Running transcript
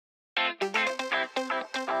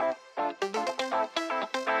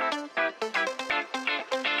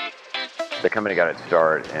The company got its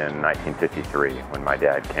start in 1953 when my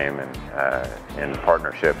dad came in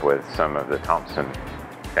partnership with some of the Thompson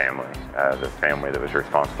family, the family that was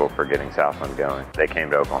responsible for getting Southland going. They came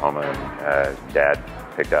to Oklahoma and Dad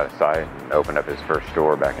picked out a site and opened up his first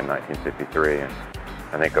store back in 1953. And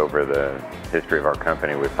I think over the history of our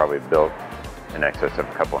company, we've probably built in excess of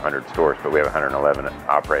a couple hundred stores, but we have 111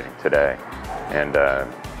 operating today. And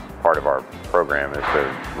part of our program is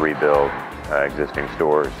to rebuild existing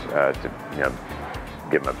stores to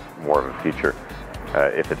give them more of a future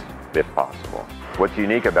if possible. What's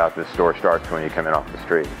unique about this store starts when you come in off the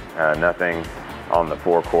street. Nothing on the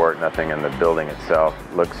forecourt, nothing in the building itself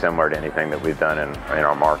looks similar to anything that we've done in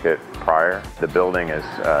our market prior. The building is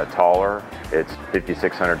taller. It's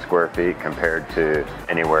 5,600 square feet compared to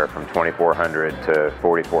anywhere from 2,400 to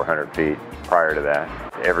 4,400 feet prior to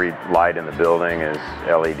that. Every light in the building is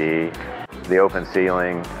LED. The open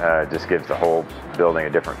ceiling just gives the whole building a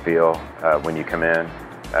different feel when you come in.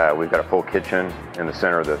 We've got a full kitchen in the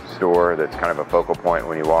center of the store that's kind of a focal point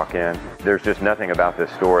when you walk in. There's just nothing about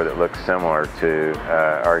this store that looks similar to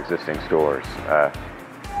our existing stores.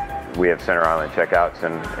 We have center island checkouts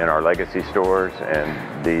in our legacy stores,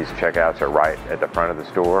 and these checkouts are right at the front of the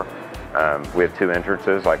store. We have 2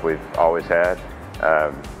 entrances like we've always had.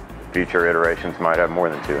 Future iterations might have more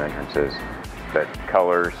than 2 entrances. But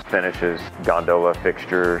colors, finishes, gondola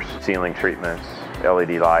fixtures, ceiling treatments,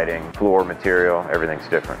 LED lighting, floor material, everything's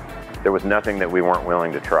different. There was nothing that we weren't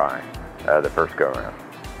willing to try the first go around.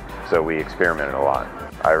 So we experimented a lot.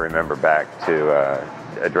 I remember back to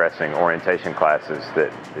addressing orientation classes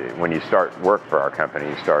that when you start work for our company,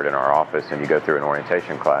 you start in our office and you go through an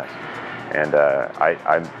orientation class. And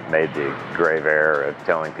I made the grave error of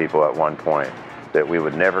telling people at one point that we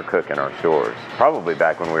would never cook in our stores, probably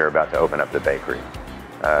back when we were about to open up the bakery.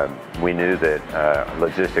 We knew that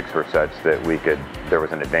logistics were such that there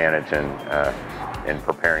was an advantage in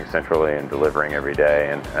preparing centrally and delivering every day.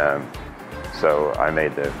 And so I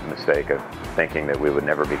made the mistake of thinking that we would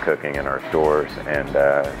never be cooking in our stores, and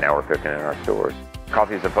now we're cooking in our stores.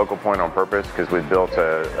 Coffee is a focal point on purpose because we've built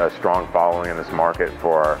a strong following in this market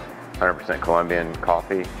for our 100% Colombian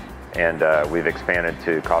coffee. And we've expanded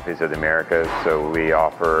to Coffees of the Americas, so we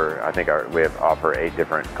offer, offer 8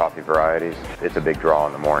 different coffee varieties. It's a big draw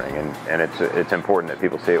in the morning, and it's important that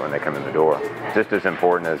people see it when they come in the door. Just as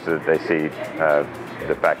important as that they see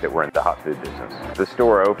the fact that we're in the hot food business. The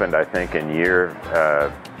store opened, I think, in year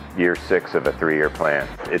 6 of a 3-year plan.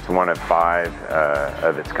 It's one of 5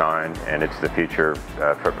 of its kind, and it's the future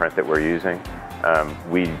footprint that we're using.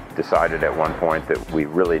 We decided at one point that we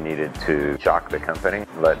really needed to shock the company,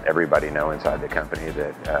 let everybody know inside the company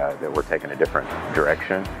that we're taking a different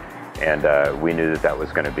direction, and we knew that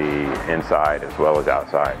was going to be inside as well as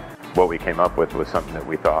outside. What we came up with was something that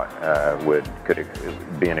we thought could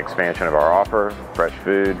be an expansion of our offer, fresh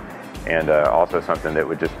food, and also something that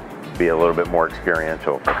would just be a little bit more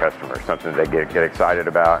experiential for customers, something they get excited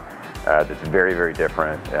about. That's very, very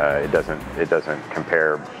different. It doesn't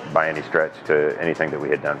compare by any stretch to anything that we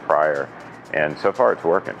had done prior. And so far it's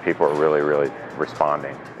working. People are really, really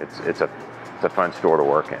responding. It's a fun store to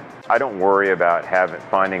work in. I don't worry about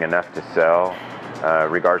finding enough to sell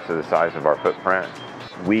regards to the size of our footprint.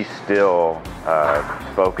 We still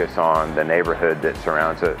focus on the neighborhood that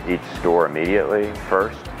surrounds each store immediately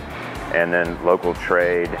first, and then local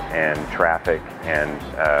trade and traffic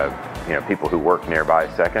and people who work nearby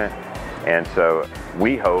second. And so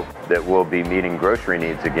we hope that we'll be meeting grocery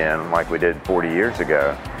needs again like we did 40 years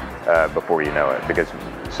ago before you know it, because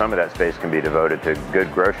some of that space can be devoted to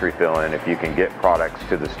good grocery fill-in if you can get products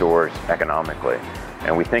to the stores economically.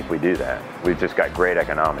 And we think we do that. We've just got great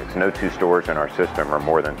economics. No 2 stores in our system are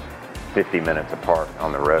more than 50 minutes apart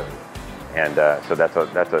on the road. And so that's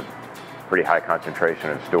a pretty high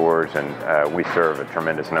concentration of stores, and we serve a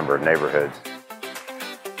tremendous number of neighborhoods.